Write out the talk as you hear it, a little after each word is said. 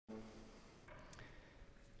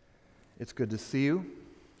It's good to see you.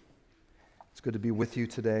 It's good to be with you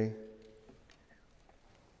today.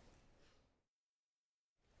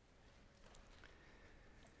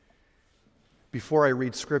 Before I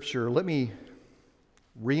read Scripture, let me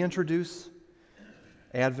reintroduce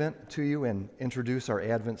Advent to you and introduce our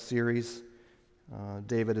Advent series.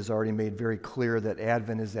 David has already made very clear that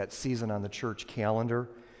Advent is that season on the church calendar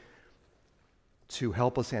to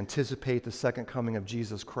help us anticipate the second coming of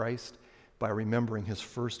Jesus Christ by remembering his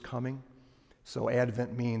first coming. So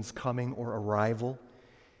Advent means coming or arrival.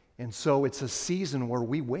 And so it's a season where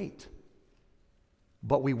we wait.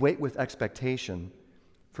 But we wait with expectation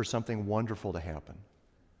for something wonderful to happen.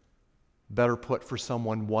 Better put, for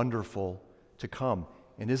someone wonderful to come.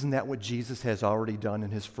 And isn't that what Jesus has already done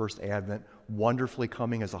in his first Advent, wonderfully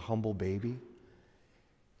coming as a humble baby?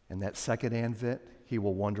 And that second Advent, he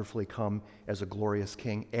will wonderfully come as a glorious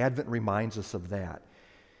king. Advent reminds us of that.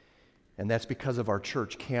 And that's because of our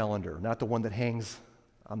church calendar, not the one that hangs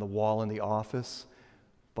on the wall in the office,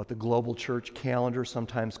 but the global church calendar,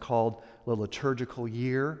 sometimes called the liturgical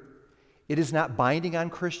year. It is not binding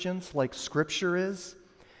on Christians like Scripture is,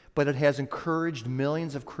 but it has encouraged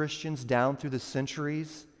millions of Christians down through the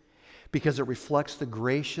centuries because it reflects the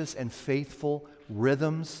gracious and faithful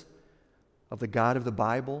rhythms of the God of the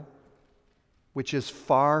Bible, which is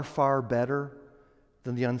far, far better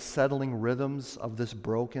than the unsettling rhythms of this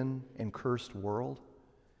broken and cursed world.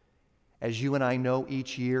 As you and I know,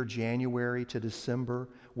 each year, January to December,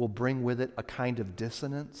 will bring with it a kind of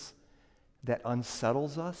dissonance that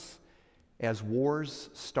unsettles us as wars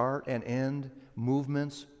start and end,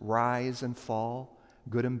 movements rise and fall,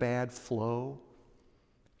 good and bad flow.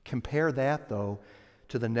 Compare that, though,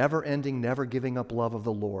 to the never-ending, never-giving-up love of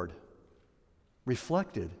the Lord,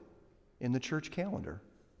 reflected in the church calendar.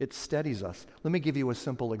 It steadies us. Let me give you a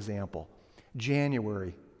simple example.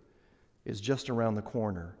 January is just around the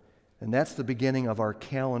corner, and that's the beginning of our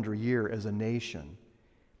calendar year as a nation.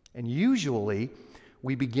 And usually,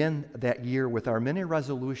 we begin that year with our many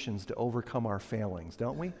resolutions to overcome our failings,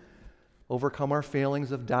 don't we? Overcome our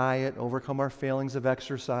failings of diet, overcome our failings of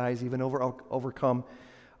exercise, even overcome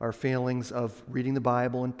our failings of reading the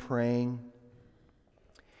Bible and praying.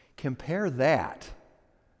 Compare that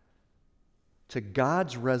to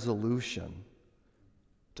God's resolution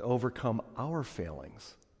to overcome our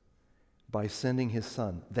failings by sending his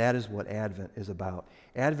Son. That is what Advent is about.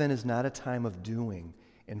 Advent is not a time of doing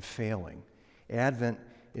and failing. Advent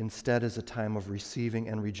instead is a time of receiving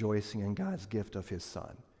and rejoicing in God's gift of his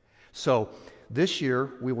Son. So this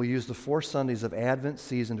year we will use the 4 Sundays of Advent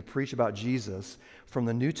season to preach about Jesus from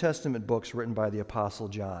the New Testament books written by the Apostle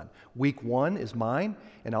John. Week 1 is mine,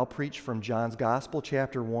 and I'll preach from John's Gospel,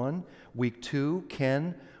 chapter 1. Week 2,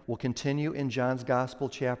 Ken will continue in John's Gospel,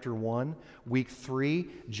 chapter 1. Week 3,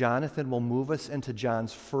 Jonathan will move us into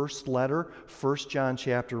John's first letter, 1 John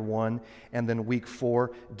chapter 1. And then week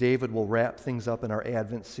 4, David will wrap things up in our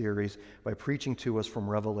Advent series by preaching to us from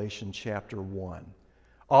Revelation chapter 1.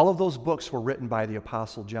 All of those books were written by the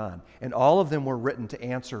Apostle John, and all of them were written to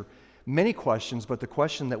answer many questions, but the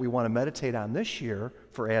question that we want to meditate on this year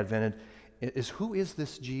for Advent is, who is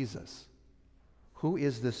this Jesus? Who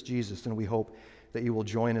is this Jesus? And we hope that you will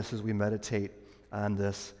join us as we meditate on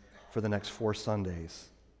this for the next 4 Sundays.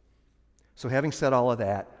 So having said all of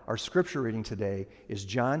that, our scripture reading today is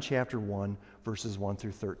John chapter 1, verses 1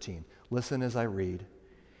 through 13. Listen as I read.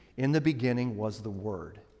 In the beginning was the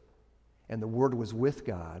Word, and the Word was with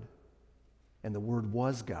God, and the Word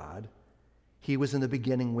was God. He was in the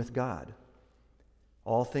beginning with God.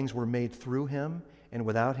 All things were made through him, and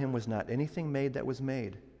without him was not anything made that was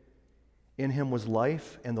made. In him was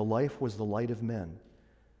life, and the life was the light of men.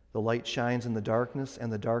 The light shines in the darkness,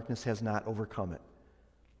 and the darkness has not overcome it.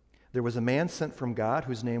 There was a man sent from God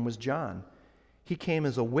whose name was John. He came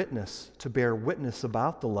as a witness to bear witness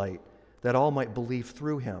about the light, that all might believe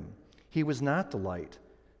through him. He was not the light,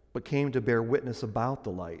 but came to bear witness about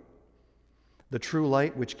the light. The true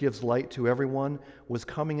light, which gives light to everyone, was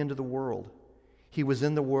coming into the world. He was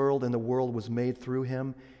in the world, and the world was made through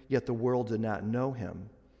him, yet the world did not know him.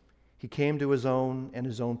 He came to his own, and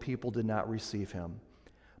his own people did not receive him.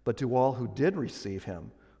 But to all who did receive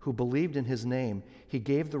him, who believed in his name, he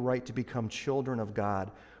gave the right to become children of God,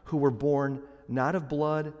 who were born not of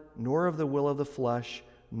blood, nor of the will of the flesh,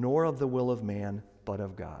 nor of the will of man, but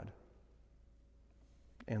of God.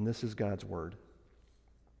 And this is God's word.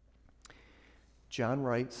 John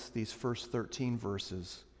writes these first 13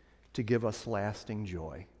 verses to give us lasting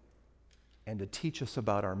joy and to teach us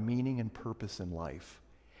about our meaning and purpose in life,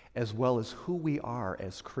 as well as who we are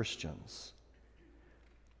as Christians.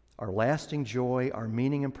 Our lasting joy, our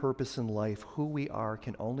meaning and purpose in life, who we are,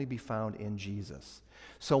 can only be found in Jesus.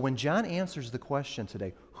 So when John answers the question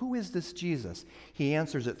today, who is this Jesus? He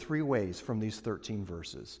answers it three ways from these 13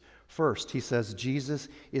 verses. First, he says, Jesus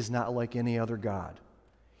is not like any other God.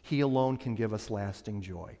 He alone can give us lasting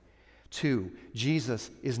joy. 2,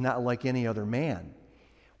 Jesus is not like any other man.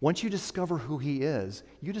 Once you discover who he is,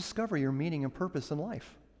 you discover your meaning and purpose in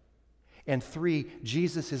life. And 3,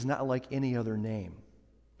 Jesus is not like any other name.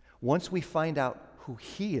 Once we find out who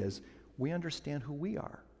he is, we understand who we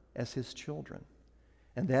are as his children.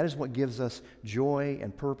 And that is what gives us joy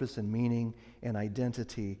and purpose and meaning and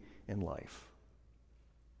identity in life.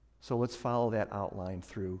 So let's follow that outline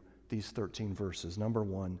through these 13 verses. Number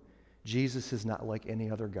 1, Jesus is not like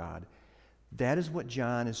any other God. That is what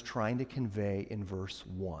John is trying to convey in verse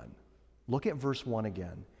 1. Look at verse 1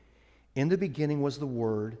 again. In the beginning was the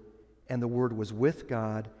Word, and the Word was with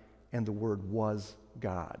God, and the Word was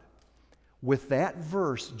God. With that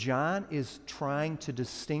verse, John is trying to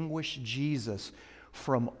distinguish Jesus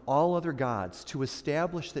from all other gods, to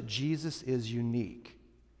establish that Jesus is unique.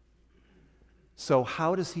 So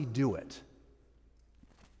how does he do it?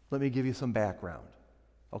 Let me give you some background,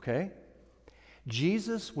 okay?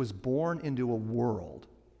 Jesus was born into a world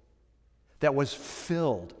that was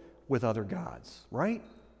filled with other gods, right?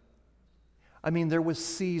 I mean, there was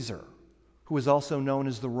Caesar, who was also known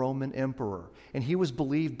as the Roman emperor, and he was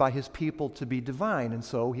believed by his people to be divine, and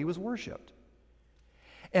so he was worshipped.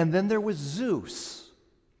 And then there was Zeus,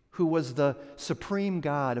 who was the supreme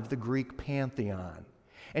god of the Greek pantheon.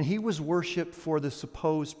 And he was worshipped for the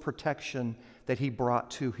supposed protection that he brought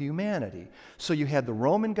to humanity. So you had the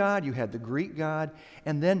Roman god, you had the Greek god,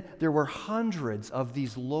 and then there were hundreds of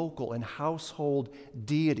these local and household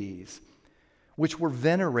deities which were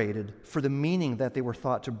venerated for the meaning that they were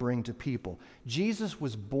thought to bring to people. Jesus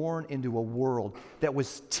was born into a world that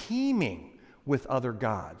was teeming with other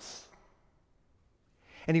gods.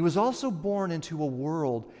 And he was also born into a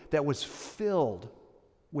world that was filled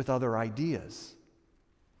with other ideas.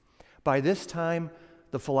 By this time,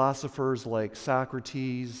 the philosophers like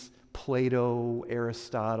Socrates, Plato,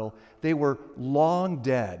 Aristotle, they were long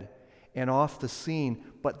dead and off the scene,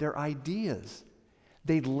 but their ideas,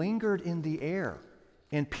 they lingered in the air,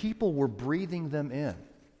 and people were breathing them in.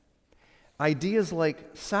 Ideas like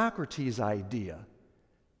Socrates' idea,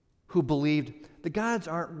 who believed the gods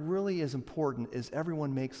aren't really as important as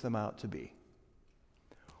everyone makes them out to be.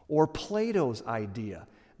 Or Plato's idea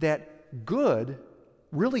that good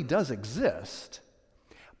really does exist,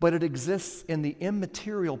 but it exists in the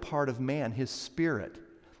immaterial part of man, his spirit.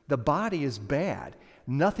 The body is bad.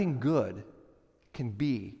 Nothing good can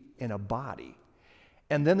be in a body.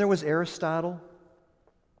 And then there was Aristotle,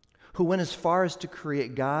 who went as far as to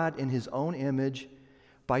create God in his own image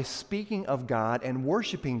by speaking of God and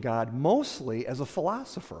worshiping God mostly as a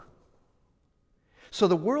philosopher. So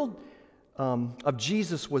the world of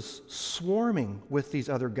Jesus was swarming with these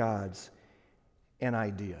other gods and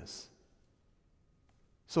ideas.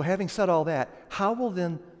 So having said all that, how will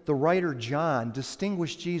then the writer John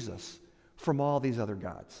distinguish Jesus from all these other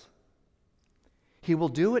gods? He will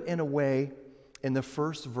do it in a way in the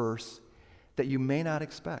first verse that you may not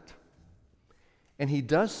expect. And he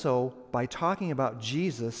does so by talking about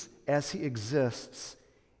Jesus as he exists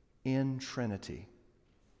in Trinity.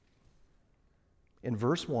 In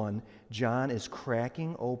verse 1, John is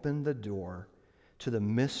cracking open the door to the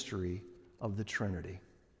mystery of the Trinity.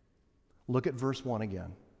 Look at verse 1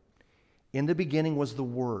 again. In the beginning was the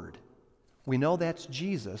Word. We know that's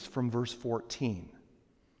Jesus from verse 14.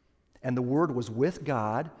 And the Word was with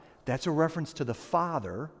God. That's a reference to the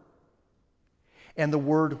Father. And the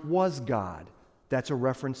Word was God. That's a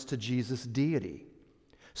reference to Jesus' deity.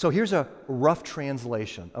 So here's a rough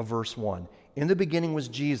translation of verse 1. In the beginning was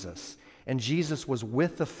Jesus, and Jesus was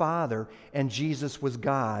with the Father, and Jesus was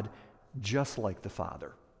God, just like the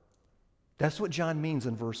Father. That's what John means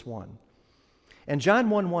in verse 1. And John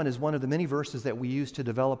 1:1 is one of the many verses that we use to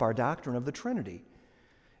develop our doctrine of the Trinity.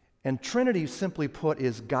 And Trinity, simply put,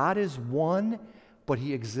 is God is one, but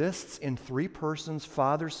he exists in three persons,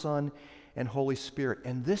 Father, Son, and Holy Spirit.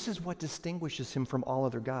 And this is what distinguishes him from all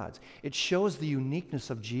other gods. It shows the uniqueness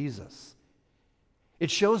of Jesus. It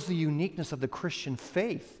shows the uniqueness of the Christian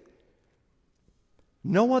faith.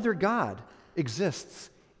 No other God exists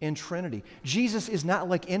in Trinity. Jesus is not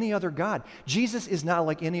like any other God. Jesus is not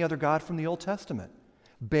like any other God from the Old Testament.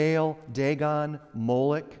 Baal, Dagon,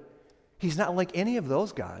 Moloch. He's not like any of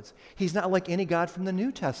those gods. He's not like any god from the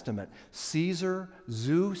New Testament. Caesar,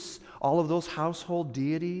 Zeus, all of those household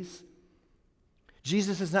deities.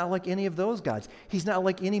 Jesus is not like any of those gods. He's not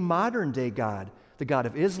like any modern day god the God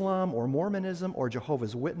of Islam or Mormonism or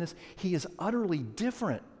Jehovah's Witness. He is utterly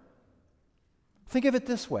different. Think of it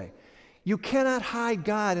this way. You cannot hide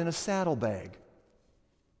God in a saddlebag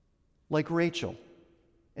like Rachel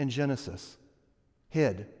in Genesis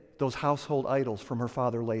hid those household idols from her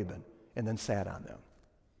father Laban and then sat on them.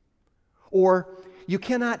 Or you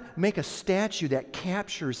cannot make a statue that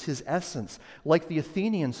captures his essence like the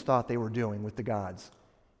Athenians thought they were doing with the gods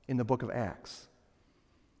in the book of Acts.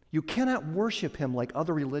 You cannot worship him like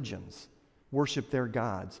other religions worship their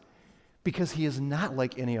gods because he is not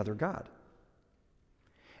like any other god.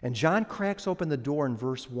 And John cracks open the door in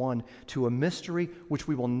verse 1 to a mystery which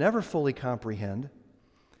we will never fully comprehend,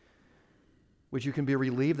 which you can be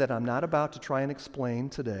relieved that I'm not about to try and explain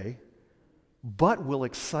today, but will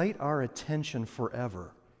excite our attention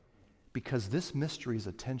forever because this mystery's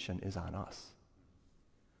attention is on us.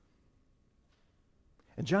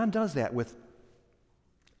 And John does that with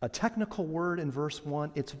a technical word in verse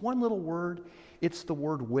 1. It's one little word. It's the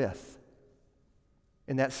word with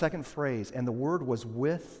in that second phrase. And the word was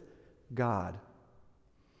with God.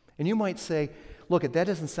 And you might say, look, that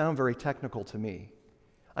doesn't sound very technical to me.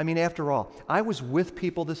 I mean, after all, I was with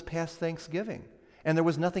people this past Thanksgiving, and there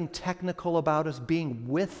was nothing technical about us being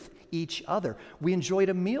with each other. We enjoyed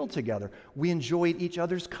a meal together. We enjoyed each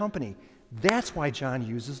other's company. That's why John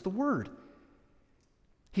uses the word.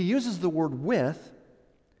 He uses the word with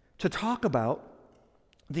to talk about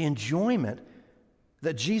the enjoyment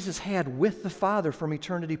that Jesus had with the Father from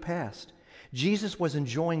eternity past. Jesus was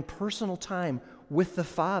enjoying personal time with the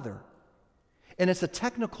Father. And it's a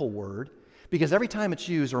technical word because every time it's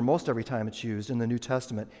used, or most every time it's used in the New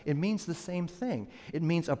Testament, it means the same thing. It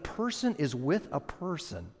means a person is with a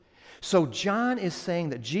person. So John is saying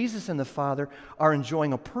that Jesus and the Father are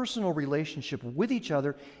enjoying a personal relationship with each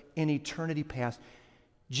other in eternity past.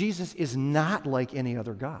 Jesus is not like any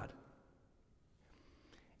other God.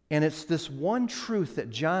 And it's this one truth that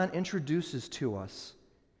John introduces to us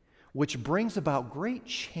which brings about great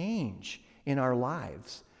change in our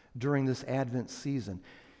lives during this Advent season.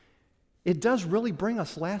 It does really bring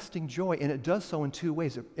us lasting joy, and it does so in two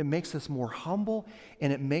ways. It makes us more humble,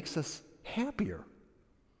 and it makes us happier.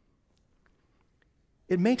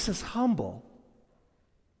 It makes us humble.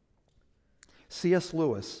 C.S.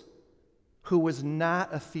 Lewis, who was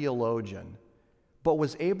not a theologian, but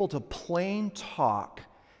was able to plain talk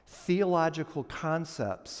theological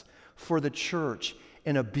concepts for the church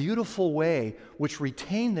in a beautiful way, which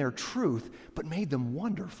retained their truth, but made them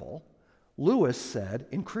wonderful. Lewis said,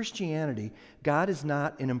 in Christianity, God is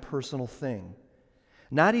not an impersonal thing.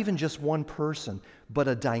 Not even just one person, but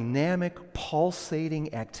a dynamic,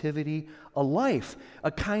 pulsating activity, a life,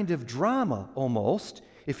 a kind of drama almost,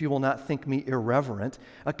 if you will not think me irreverent,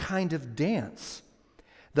 a kind of dance.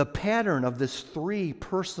 The pattern of this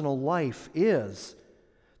three-personal life is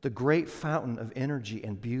the great fountain of energy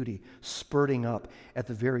and beauty spurting up at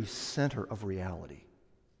the very center of reality.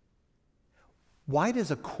 Why does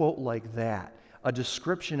a quote like that, a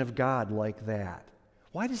description of God like that,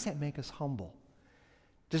 why does that make us humble?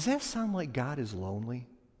 Does that sound like God is lonely?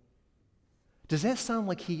 Does that sound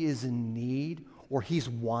like he is in need or he's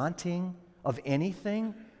wanting of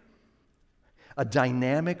anything? A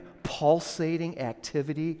dynamic, pulsating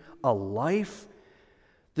activity, a life,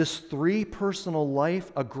 this three-personal life,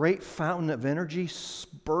 a great fountain of energy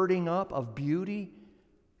spurting up of beauty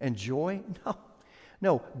and joy?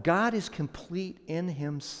 No, God is complete in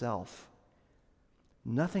himself.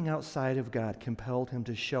 Nothing outside of God compelled him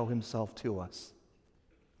to show himself to us.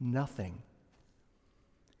 Nothing.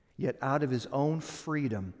 Yet out of his own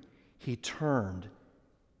freedom, he turned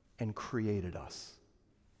and created us.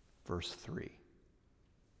 Verse 3.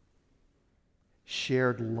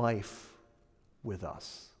 Shared life with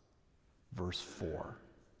us. Verse 4.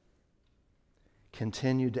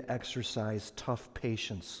 Continued to exercise tough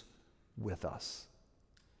patience with us.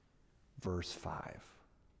 Verse 5.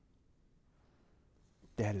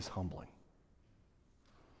 That is humbling.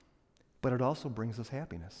 But it also brings us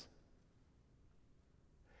happiness.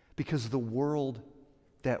 Because the world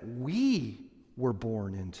that we were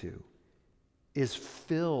born into is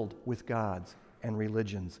filled with gods and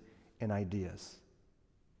religions and ideas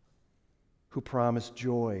who promise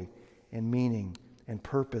joy and meaning and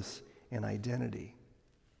purpose and identity.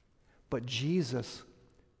 But Jesus,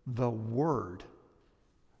 the Word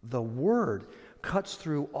cuts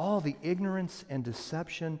through all the ignorance and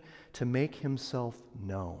deception to make himself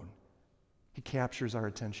known. He captures our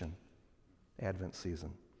attention, Advent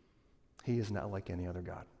season. He is not like any other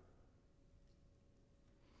God.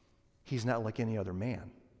 He's not like any other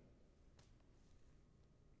man.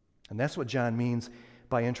 And that's what John means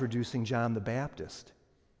by introducing John the Baptist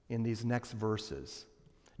in these next verses.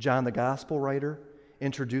 John, the gospel writer,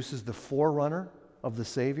 introduces the forerunner of the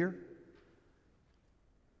Savior.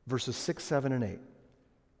 Verses 6, 7, and 8.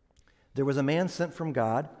 There was a man sent from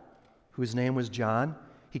God whose name was John.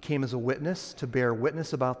 He came as a witness to bear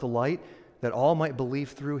witness about the light, that all might believe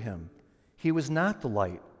through him. He was not the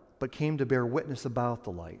light, but came to bear witness about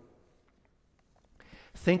the light.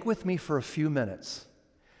 Think with me for a few minutes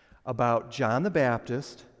about John the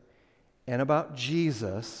Baptist and about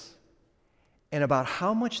Jesus and about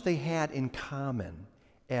how much they had in common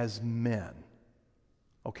as men.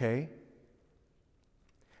 Okay?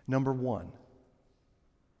 Number one,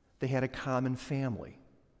 they had a common family.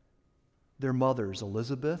 Their mothers,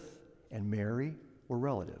 Elizabeth and Mary, were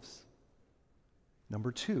relatives.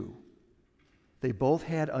 Number two, they both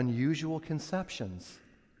had unusual conceptions,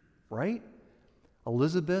 right?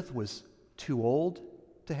 Elizabeth was too old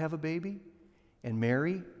to have a baby, and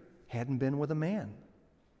Mary hadn't been with a man.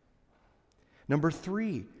 Number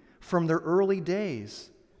three, from their early days,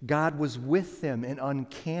 God was with them in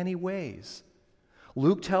uncanny ways.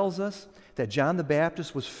 Luke tells us that John the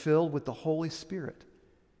Baptist was filled with the Holy Spirit,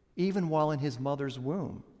 even while in his mother's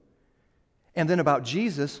womb. And then about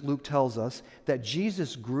Jesus, Luke tells us that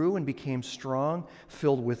Jesus grew and became strong,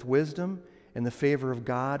 filled with wisdom, and the favor of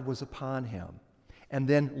God was upon him. And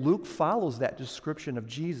then Luke follows that description of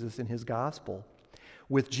Jesus in his gospel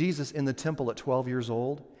with Jesus in the temple at 12 years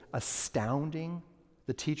old, astounding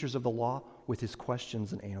the teachers of the law with his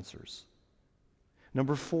questions and answers.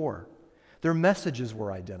 Number four, their messages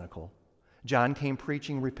were identical. John came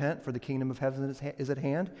preaching, repent, for the kingdom of heaven is at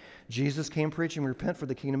hand. Jesus came preaching, repent, for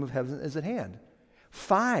the kingdom of heaven is at hand.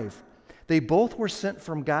 5, they both were sent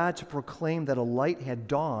from God to proclaim that a light had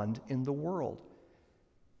dawned in the world.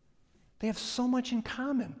 They have so much in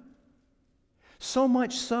common. So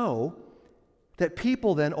much so that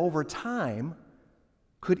people then over time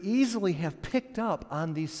could easily have picked up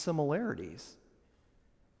on these similarities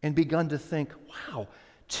and begun to think, wow,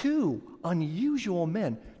 2 unusual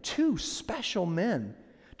men, 2 special men,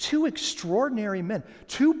 2 extraordinary men,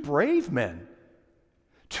 2 brave men,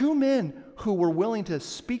 2 men who were willing to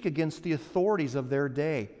speak against the authorities of their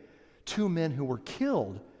day, 2 men who were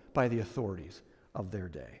killed by the authorities of their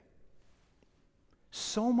day.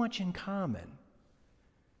 So much in common.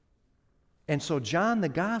 And so John, the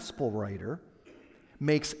gospel writer,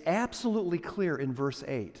 makes absolutely clear in verse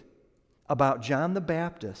 8 about John the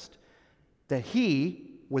Baptist that he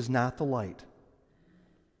was not the light,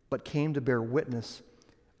 but came to bear witness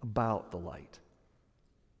about the light.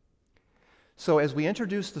 So as we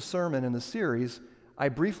introduce the sermon in the series, I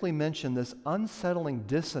briefly mentioned this unsettling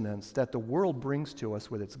dissonance that the world brings to us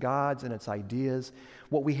with its gods and its ideas,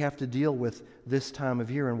 what we have to deal with this time of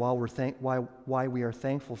year, and why we are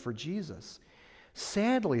thankful for Jesus.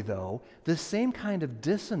 Sadly, though, this same kind of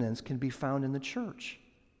dissonance can be found in the church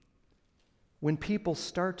when people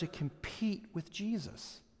start to compete with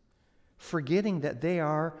Jesus, forgetting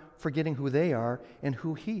who they are and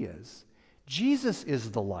who he is. Jesus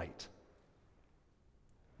is the light,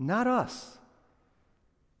 not us.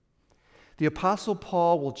 The Apostle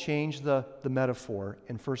Paul will change the metaphor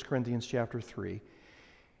in 1 Corinthians chapter 3.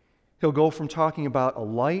 He'll go from talking about a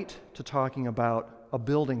light to talking about a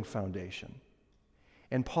building foundation.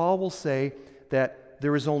 And Paul will say that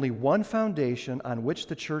there is only one foundation on which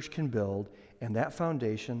the church can build, and that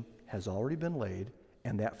foundation has already been laid,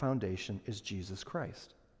 and that foundation is Jesus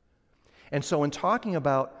Christ. And so in talking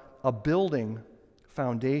about a building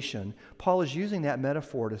foundation, Paul is using that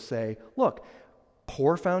metaphor to say, look,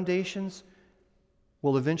 poor foundations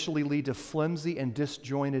will eventually lead to flimsy and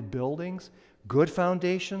disjointed buildings. Good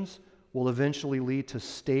foundations will eventually lead to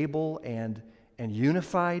stable and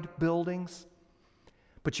unified buildings.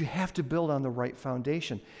 But you have to build on the right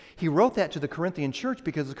foundation. He wrote that to the Corinthian church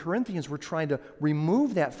because the Corinthians were trying to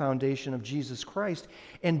remove that foundation of Jesus Christ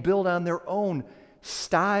and build on their own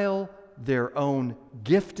style, their own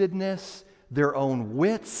giftedness, their own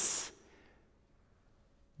wits,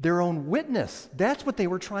 their own witness. That's what they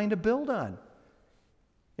were trying to build on.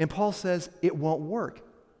 And Paul says it won't work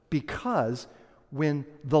because when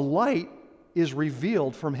the light is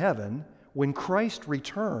revealed from heaven, when Christ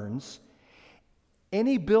returns,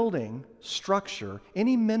 any building structure,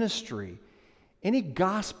 any ministry, any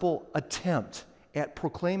gospel attempt at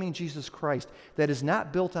proclaiming Jesus Christ that is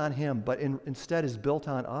not built on him but instead is built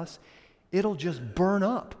on us, it'll just burn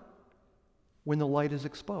up when the light is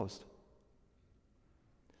exposed.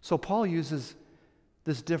 So Paul uses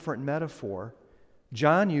this different metaphor.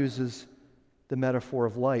 John uses the metaphor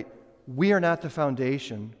of light. We are not the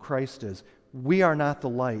foundation, Christ is. We are not the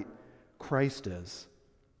light, Christ is.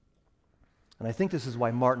 And I think this is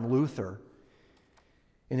why Martin Luther,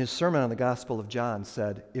 in his sermon on the Gospel of John,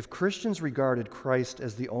 said, "If Christians regarded Christ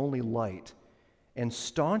as the only light and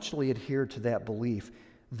staunchly adhered to that belief,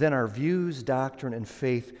 then our views, doctrine, and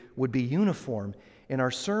faith would be uniform, and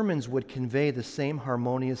our sermons would convey the same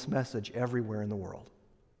harmonious message everywhere in the world."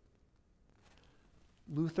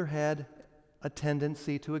 Luther had a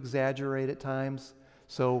tendency to exaggerate at times,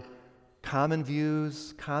 so common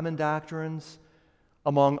views, common doctrines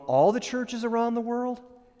among all the churches around the world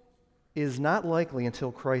is not likely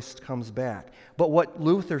until Christ comes back. But what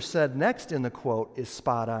Luther said next in the quote is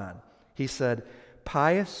spot on. He said,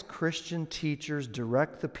 "Pious Christian teachers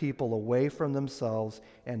direct the people away from themselves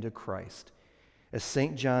and to Christ, as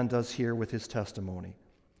St. John does here with his testimony.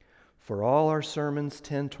 For all our sermons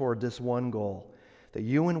tend toward this one goal, that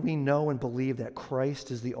you and we know and believe that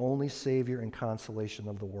Christ is the only Savior and consolation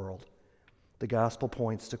of the world. The gospel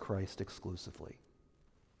points to Christ exclusively."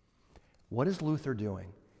 What is Luther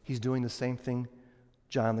doing? He's doing the same thing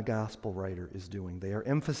John the Gospel writer is doing. They are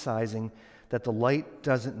emphasizing that the light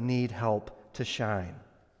doesn't need help to shine.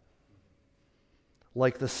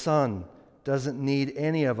 Like the sun doesn't need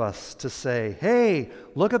any of us to say, "Hey,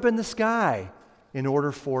 look up in the sky," in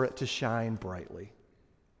order for it to shine brightly.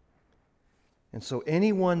 And so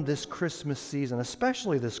anyone this Christmas season,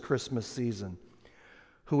 especially this Christmas season,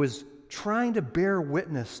 who is trying to bear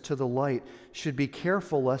witness to the light should be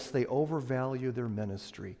careful lest they overvalue their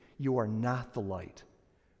ministry. You are not the light.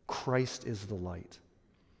 Christ is the light.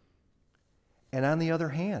 And on the other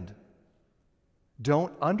hand,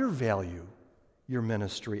 don't undervalue your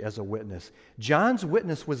ministry as a witness. John's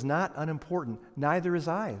witness was not unimportant. Neither is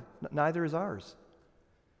ours.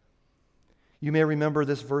 You may remember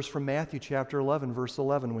this verse from Matthew chapter 11, verse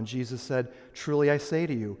 11, when Jesus said, "Truly I say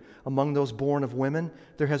to you, among those born of women,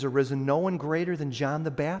 there has arisen no one greater than John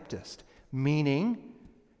the Baptist." Meaning,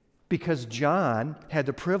 because John had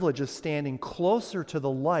the privilege of standing closer to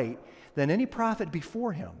the light than any prophet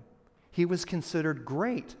before him, he was considered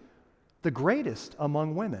great, the greatest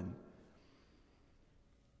among women.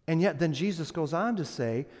 And yet then Jesus goes on to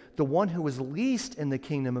say, the one who is least in the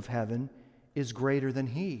kingdom of heaven is greater than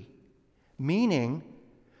he. Meaning,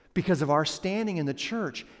 because of our standing in the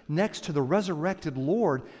church next to the resurrected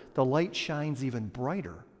Lord, the light shines even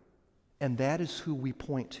brighter. And that is who we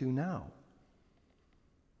point to now.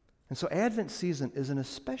 And so Advent season is an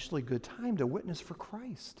especially good time to witness for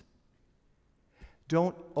Christ.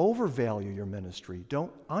 Don't overvalue your ministry.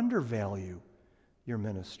 Don't undervalue your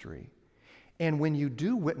ministry. And when you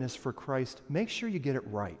do witness for Christ, make sure you get it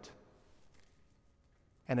right.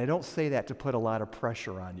 And I don't say that to put a lot of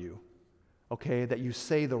pressure on you. Okay, that you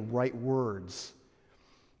say the right words.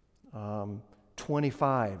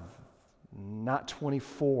 25, not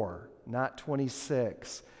 24, not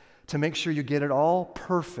 26. To make sure you get it all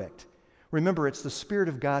perfect. Remember, it's the Spirit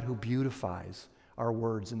of God who beautifies our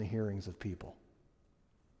words in the hearings of people.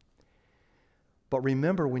 But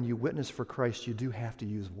remember, when you witness for Christ, you do have to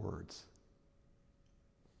use words.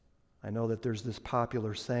 I know that there's this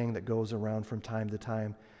popular saying that goes around from time to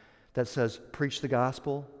time that says, "Preach the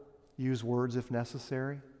gospel, use words if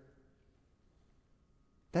necessary."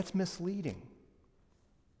 That's misleading.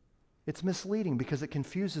 It's misleading because it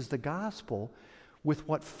confuses the gospel with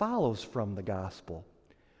what follows from the gospel.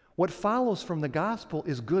 What follows from the gospel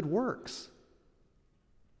is good works.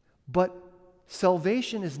 But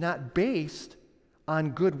salvation is not based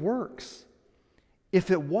on good works. If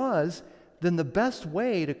it was, then the best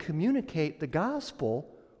way to communicate the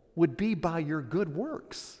gospel would be by your good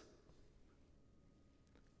works.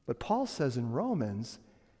 But Paul says in Romans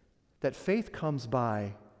that faith comes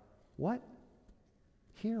by what?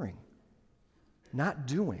 Hearing, not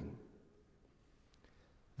doing.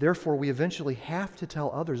 Therefore, we eventually have to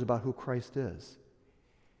tell others about who Christ is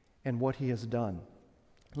and what he has done.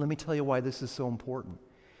 Let me tell you why this is so important.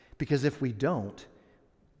 Because if we don't,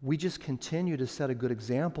 we just continue to set a good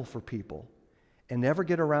example for people and never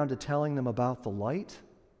get around to telling them about the light,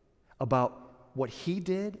 about what he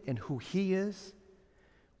did and who he is.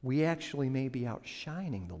 We actually may be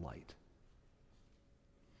outshining the light.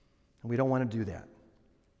 And we don't want to do that.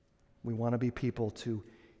 We want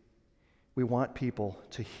people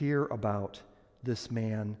to hear about this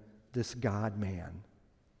man, this God-man,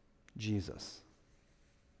 Jesus.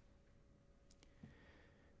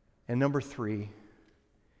 And number 3,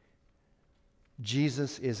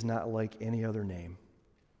 Jesus is not like any other name.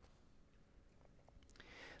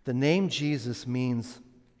 The name Jesus means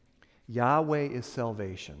Yahweh is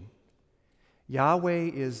salvation.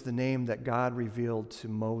 Yahweh is the name that God revealed to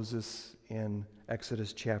Moses in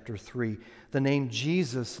Exodus chapter 3. The name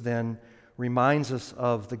Jesus then reminds us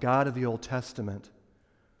of the God of the Old Testament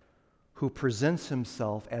who presents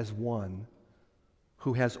himself as one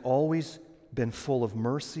who has always been full of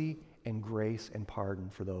mercy and grace and pardon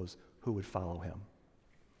for those who would follow him.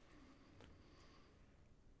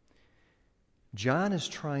 John is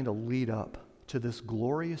trying to lead up to this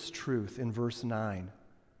glorious truth in verse 9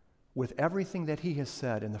 with everything that he has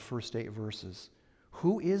said in the first 8 verses.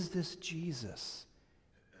 Who is this Jesus?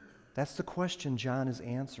 That's the question John is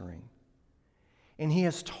answering. And he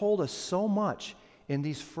has told us so much in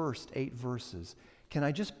these first 8 verses. Can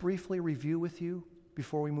I just briefly review with you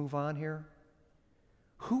before we move on here?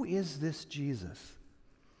 Who is this Jesus?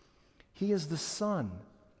 He is the Son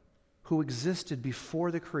who existed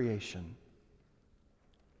before the creation.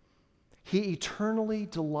 He eternally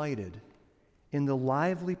delighted in the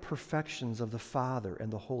lively perfections of the Father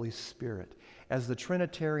and the Holy Spirit. As the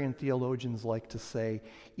Trinitarian theologians like to say,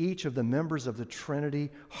 each of the members of the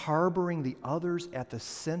Trinity harboring the others at the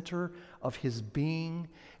center of his being,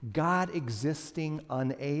 God existing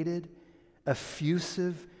unaided,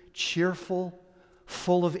 effusive, cheerful,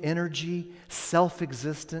 full of energy,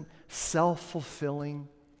 self-existent, self-fulfilling.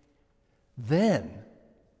 Then,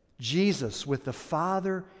 Jesus with the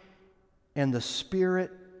Father and the Spirit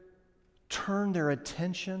turn their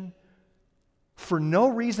attention for no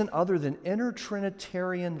reason other than inner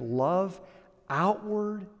Trinitarian love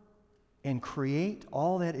outward and create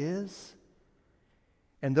all that is.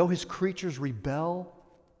 And though his creatures rebel,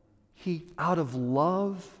 he, out of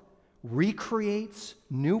love, recreates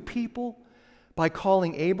new people by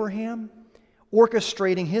calling Abraham,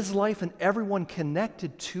 orchestrating his life and everyone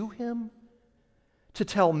connected to him to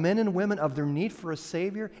tell men and women of their need for a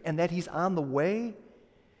Savior and that he's on the way.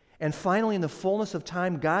 And finally, in the fullness of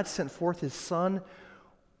time, God sent forth his Son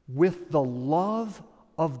with the love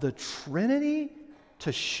of the Trinity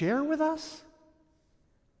to share with us.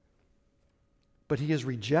 But he is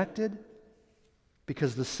rejected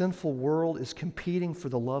because the sinful world is competing for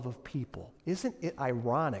the love of people. Isn't it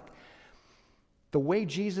ironic? The way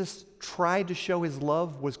Jesus tried to show his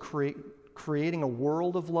love was creating a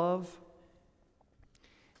world of love,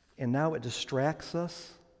 and now it distracts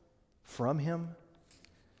us from him.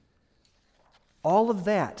 All of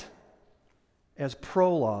that as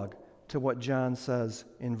prologue to what John says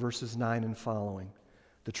in verses 9 and following.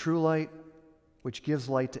 The true light, which gives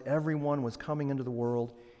light to everyone, was coming into the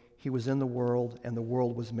world. He was in the world, and the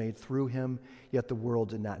world was made through him, yet the world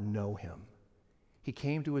did not know him. He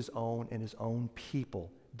came to his own, and his own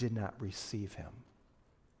people did not receive him.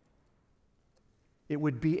 It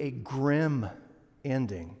would be a grim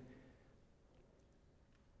ending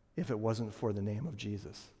if it wasn't for the name of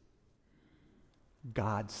Jesus.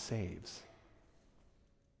 God saves.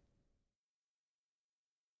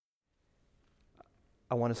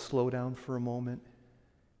 I want to slow down for a moment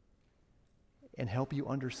and help you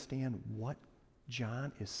understand what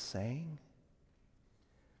John is saying.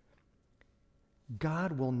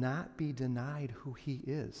 God will not be denied who he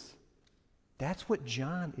is. That's what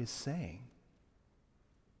John is saying.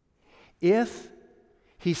 If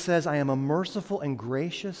he says, I am a merciful and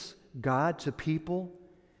gracious God to people,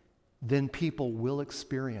 then people will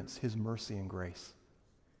experience his mercy and grace.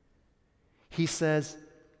 He says,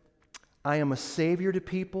 I am a Savior to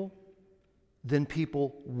people, then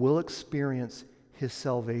people will experience his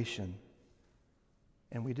salvation.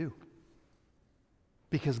 And we do.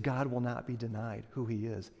 Because God will not be denied who he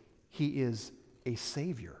is. He is a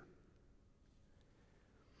Savior.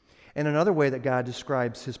 And another way that God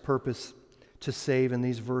describes his purpose to save in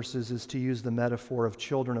these verses is to use the metaphor of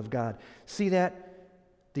children of God. See that?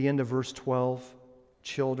 The end of verse 12,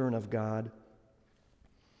 children of God.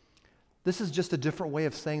 This is just a different way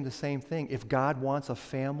of saying the same thing. If God wants a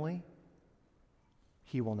family,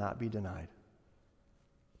 he will not be denied.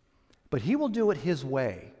 But he will do it his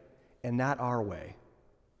way and not our way.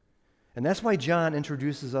 And that's why John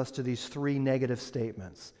introduces us to these 3 negative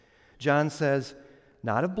statements. John says,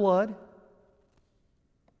 not of blood,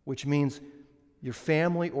 which means your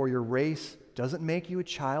family or your race doesn't make you a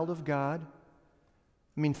child of God.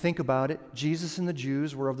 I mean, think about it. Jesus and the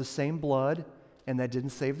Jews were of the same blood, and that didn't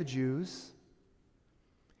save the Jews.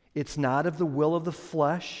 It's not of the will of the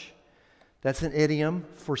flesh. That's an idiom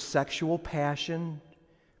for sexual passion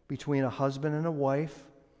between a husband and a wife.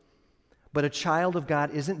 But a child of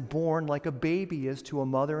God isn't born like a baby is to a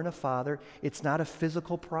mother and a father. It's not a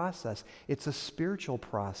physical process. It's a spiritual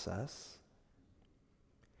process.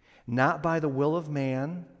 Not by the will of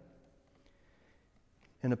man.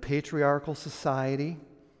 In a patriarchal society,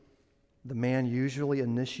 the man usually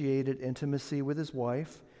initiated intimacy with his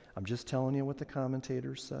wife. I'm just telling you what the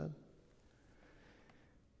commentators said.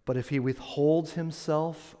 But if he withholds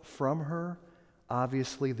himself from her,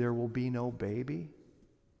 obviously there will be no baby.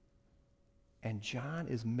 And John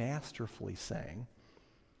is masterfully saying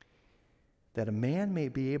that a man may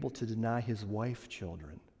be able to deny his wife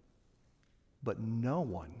children, but no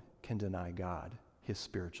one can deny God his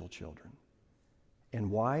spiritual children.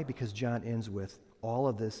 And why? Because John ends with, all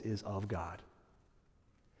of this is of God.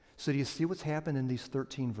 So do you see what's happened in these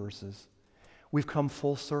 13 verses? We've come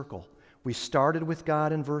full circle. We started with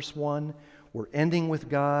God in verse 1. We're ending with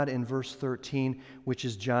God in verse 13, which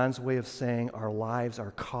is John's way of saying our lives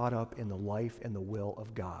are caught up in the life and the will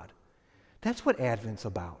of God. That's what Advent's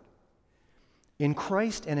about. In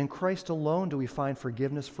Christ and in Christ alone do we find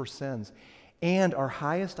forgiveness for sins and our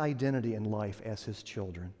highest identity in life as his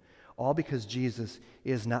children, all because Jesus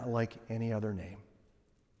is not like any other name.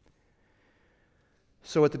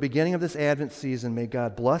 So at the beginning of this Advent season, may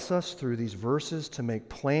God bless us through these verses to make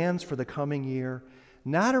plans for the coming year,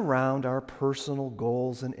 not around our personal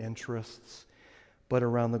goals and interests, but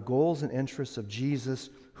around the goals and interests of Jesus,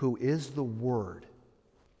 who is the Word,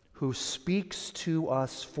 who speaks to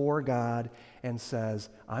us for God and says,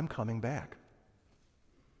 I'm coming back.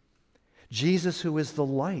 Jesus, who is the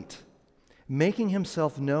light, making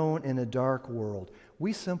himself known in a dark world.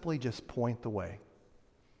 We simply just point the way.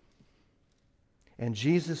 And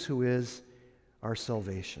Jesus, who is our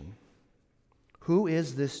salvation. Who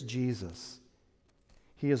is this Jesus?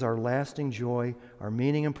 He is our lasting joy, our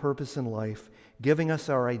meaning and purpose in life, giving us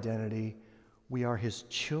our identity. We are his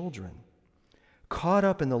children, caught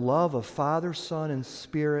up in the love of Father, Son, and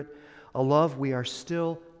Spirit, a love we are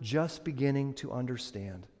still just beginning to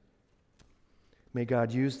understand. May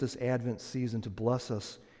God use this Advent season to bless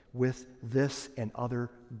us with this and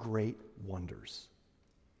other great wonders.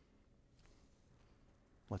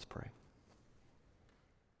 Let's pray.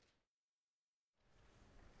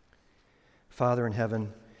 Father in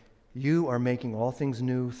heaven, you are making all things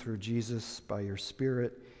new through Jesus by your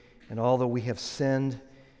Spirit, and although we have sinned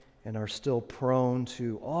and are still prone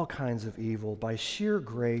to all kinds of evil, by sheer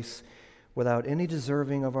grace, without any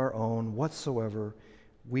deserving of our own whatsoever,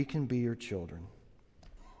 we can be your children.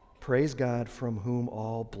 Praise God, from whom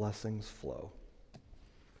all blessings flow.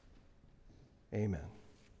 Amen.